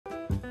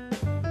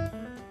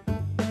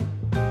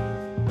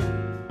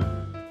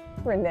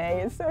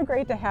Renee. It's so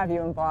great to have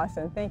you in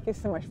Boston. Thank you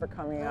so much for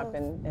coming up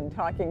and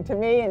talking to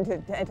me and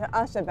to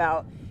us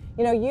about,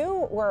 you know,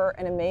 you were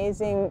an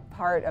amazing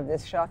part of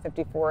this Shaw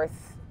 54th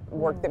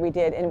work that we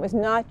did, and it was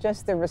not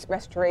just the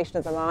restoration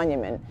of the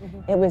monument.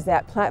 It was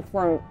that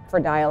platform for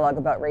dialogue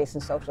about race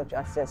and social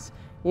justice.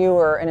 You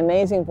were an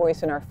amazing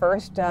voice in our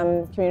first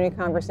community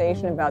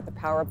conversation about the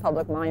power of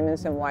public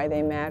monuments and why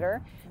they matter.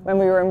 When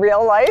we were in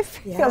real life,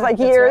 feels like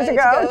years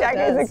ago,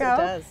 decades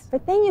ago.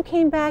 But then you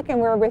came back and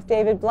we were with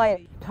David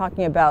Blight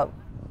talking about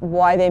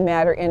why they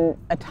matter in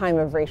a time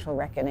of racial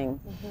reckoning.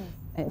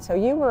 And so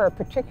you were a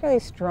particularly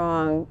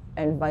strong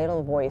and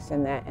vital voice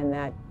in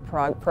that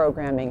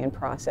programming and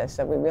process.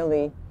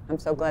 So I'm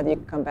so glad that you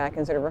could come back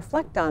and sort of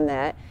reflect on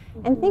that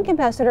and think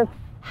about sort of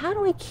how do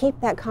we keep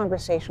that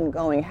conversation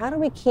going? How do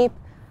we keep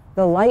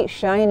the light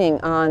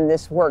shining on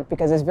this work?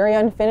 Because it's very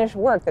unfinished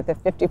work that the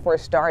 54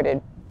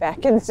 started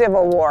back in the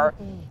Civil War,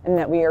 and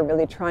that we are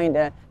really trying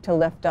to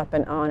lift up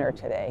and honor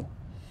today.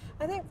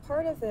 I think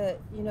part of it,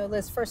 you know,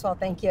 Liz, first of all,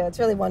 thank you. It's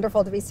really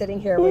wonderful to be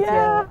sitting here with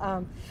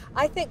you.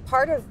 I think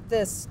part of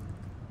this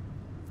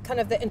kind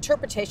of the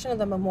interpretation of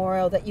the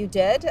memorial that you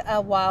did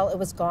while it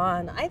was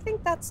gone, I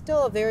think that's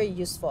still very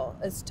useful,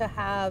 is to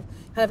have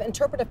kind of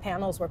interpretive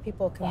panels where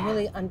people can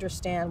really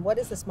understand what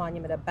is this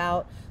monument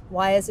about,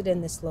 why is it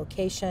in this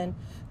location,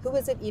 who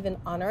is it even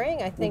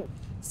honoring. I think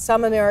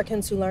some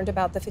Americans who learned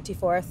about the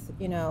 54th,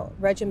 you know,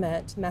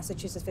 Regiment,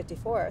 Massachusetts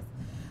 54th,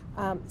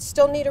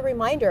 still need a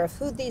reminder of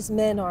who these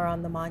men are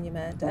on the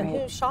monument and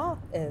who Shaw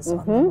is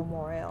on the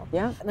memorial.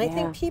 And I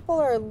think people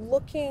are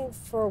looking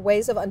for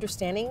ways of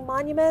understanding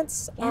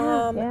monuments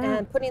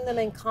and putting them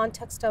in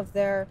context of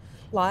their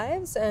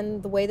lives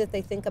and the way that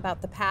they think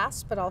about the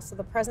past, but also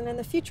the present and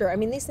the future. I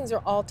mean, these things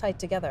are all tied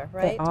together,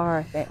 right?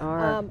 They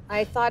are.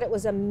 I thought it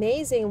was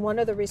amazing, one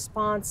of the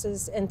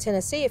responses in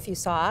Tennessee, if you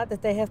saw,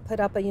 that they have put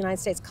up a United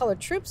States Colored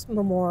Troops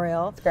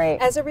memorial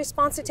as a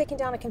response to taking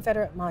down a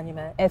Confederate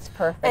monument. It's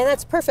perfect. And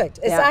that's perfect.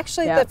 It's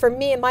actually, for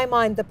me, in my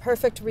mind, the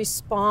perfect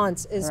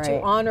response is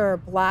to honor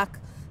Black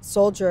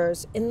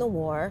soldiers in the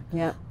war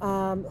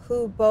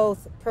who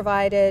both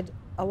provided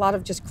a lot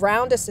of just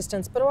ground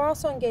assistance, but were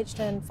also engaged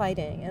in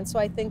fighting. And so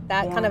I think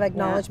that kind of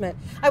acknowledgement,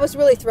 I was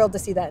really thrilled to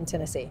see that in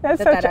Tennessee.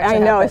 That's I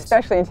know,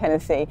 especially in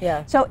Tennessee.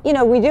 So, you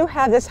know, we do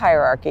have this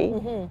hierarchy.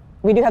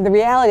 We do have the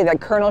reality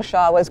that Colonel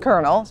Shaw was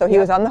colonel, so he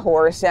was on the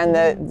horse, and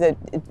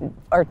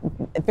our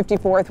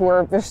 54th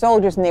were the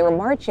soldiers, and they were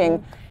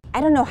marching. I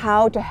don't know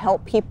how to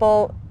help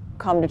people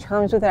come to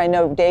terms with it. I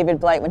know David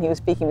Blight, when he was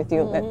speaking with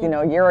you, you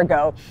know, a year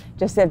ago,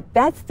 just said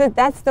that's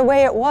the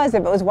way it was.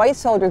 If it was white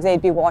soldiers,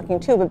 they'd be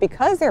walking too. But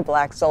because they're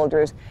Black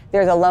soldiers,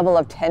 there's a level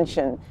of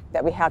tension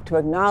that we have to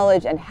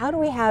acknowledge. And how do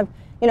we have,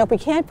 you know, if we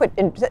can't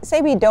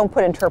say we don't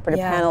put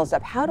interpretive panels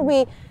up, how do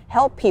we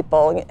help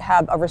people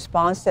have a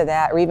response to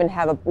that, or even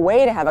have a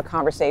way to have a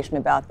conversation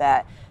about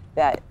that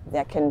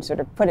can sort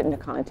of put it into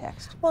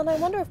context? Well, and I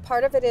wonder if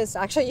part of it is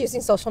actually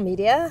using social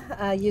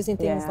media, using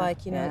things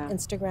like, you know,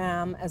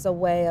 Instagram as a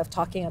way of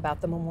talking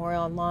about the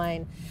memorial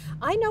online.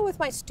 I know with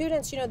my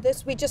students, you know,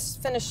 we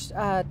just finished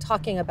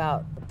talking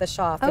about the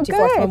Shaw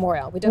 54th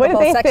Memorial. We did a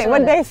whole section. What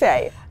did they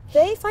say?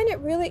 They find it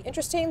really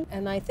interesting,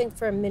 and I think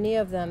for many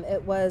of them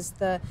it was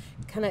the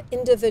kind of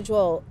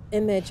individual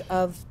image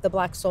of the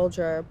Black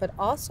soldier, but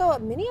also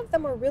many of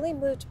them were really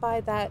moved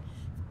by that,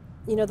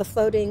 you know, the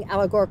floating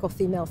allegorical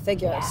female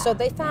figure. So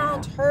they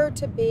found her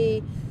to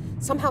be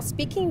somehow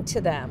speaking to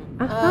them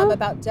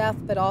about death,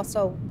 but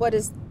also what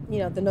is, you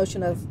know, the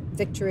notion of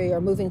victory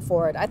or moving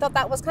forward. I thought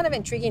that was kind of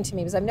intriguing to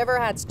me, because I've never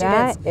had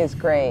students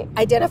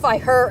identify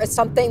her as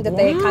something that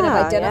they kind of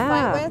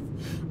identify with.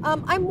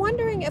 I'm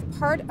wondering if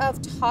part of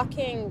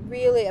talking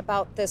really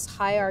about this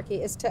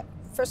hierarchy is to,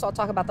 first of all,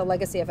 talk about the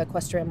legacy of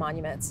equestrian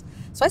monuments.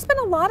 So I spent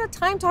a lot of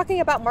time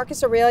talking about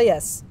Marcus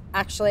Aurelius,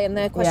 actually, and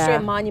the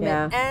equestrian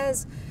monument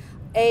as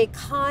a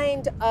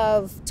kind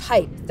of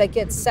type that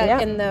gets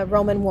set in the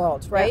Roman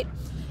world, right?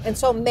 And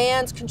so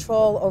man's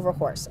control over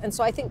horse. And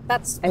so I think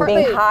that's partly...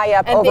 And being high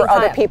up over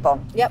other people.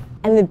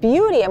 And the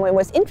beauty, and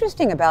what's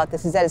interesting about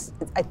this is that it's,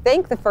 I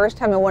think, the first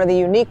time in one of the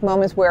unique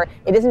moments where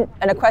it isn't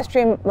an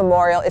equestrian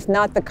memorial, it's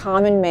not the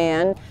common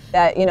man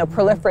that, you know,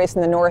 proliferates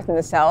in the North and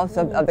the South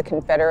of the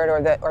Confederate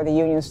or the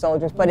Union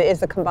soldiers, but it is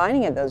the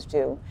combining of those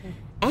two.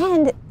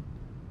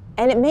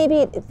 And it may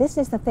be, this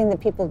is the thing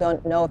that people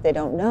don't know if they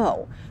don't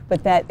know,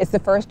 but that it's the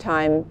first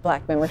time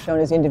Black men were shown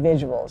as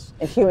individuals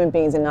and human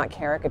beings and not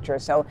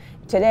caricatures. So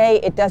today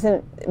it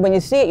doesn't, when you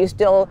see it, you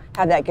still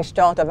have that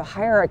gestalt of a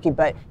hierarchy,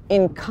 but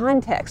in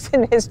context,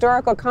 in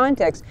historical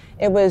context,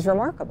 it was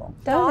remarkable.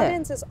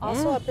 Gaudens is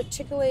also a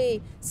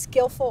particularly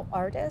skillful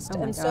artist,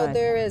 and so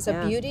there is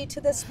a beauty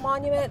to this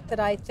monument that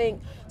I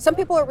think some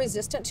people are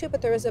resistant to,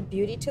 but there is a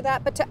beauty to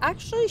that. But to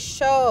actually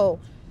show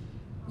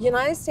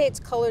United States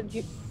colored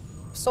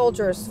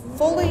soldiers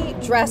fully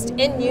dressed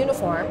in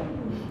uniform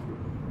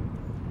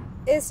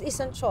is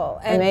essential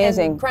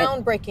Amazing. and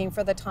groundbreaking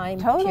for the time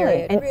Totally.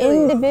 period. And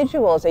really.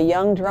 individuals, a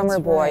young drummer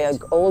That's boy, right. an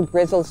old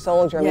grizzled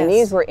soldier. I mean,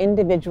 Yes. these were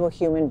individual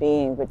human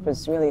beings, which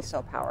was really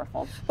so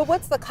powerful. But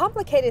what's the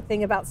complicated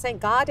thing about St.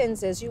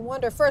 Gaudens is you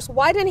wonder first,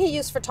 why didn't he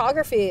use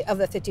photography of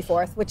the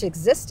 54th, which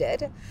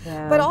existed?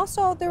 Yeah. But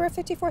also there were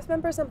 54th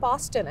members in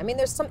Boston. I mean,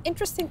 there's some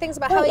interesting things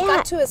about how he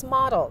got to his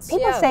models.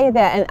 People say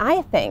that, and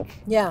I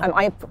think, Yeah.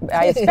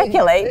 I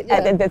speculate,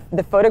 Yeah. that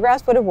the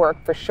photographs would have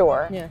worked for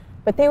sure. Yeah.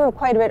 But they were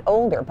quite a bit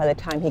older by the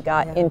time he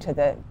got into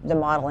the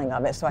modeling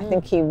of it. So I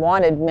think he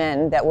wanted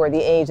men that were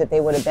the age that they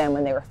would have been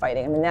when they were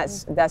fighting. I mean,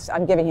 that's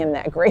I'm giving him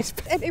that grace.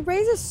 It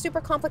raises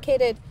super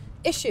complicated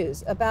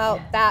issues about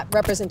that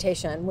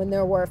representation when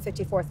there were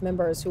 54th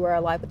members who were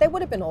alive, but they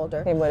would have been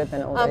older. They would have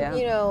been older, yeah.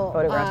 You know,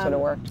 photographs would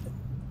have worked.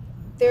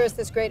 There's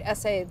this great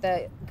essay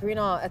that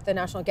Greenall at the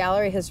National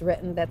Gallery has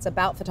written that's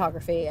about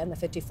photography and the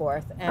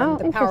 54th and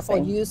the powerful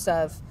interesting. use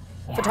of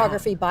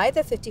photography by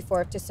the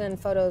 54th to send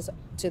photos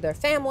to their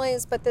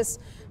families, but this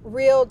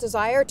real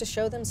desire to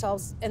show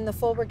themselves in the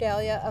full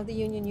regalia of the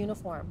Union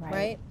uniform,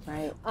 right?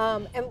 Right.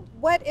 And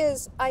what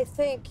is, I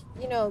think,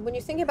 you know, when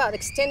you think about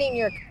extending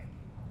your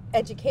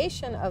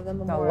education of the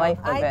memorial, life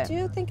of I it.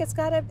 do think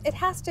it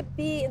has to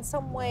be in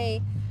some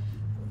way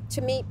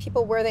to meet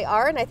people where they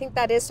are, and I think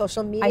that is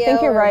social media. I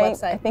think you're or right.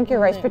 website. I think you're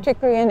right,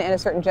 particularly in a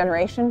certain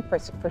generation,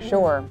 for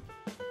sure.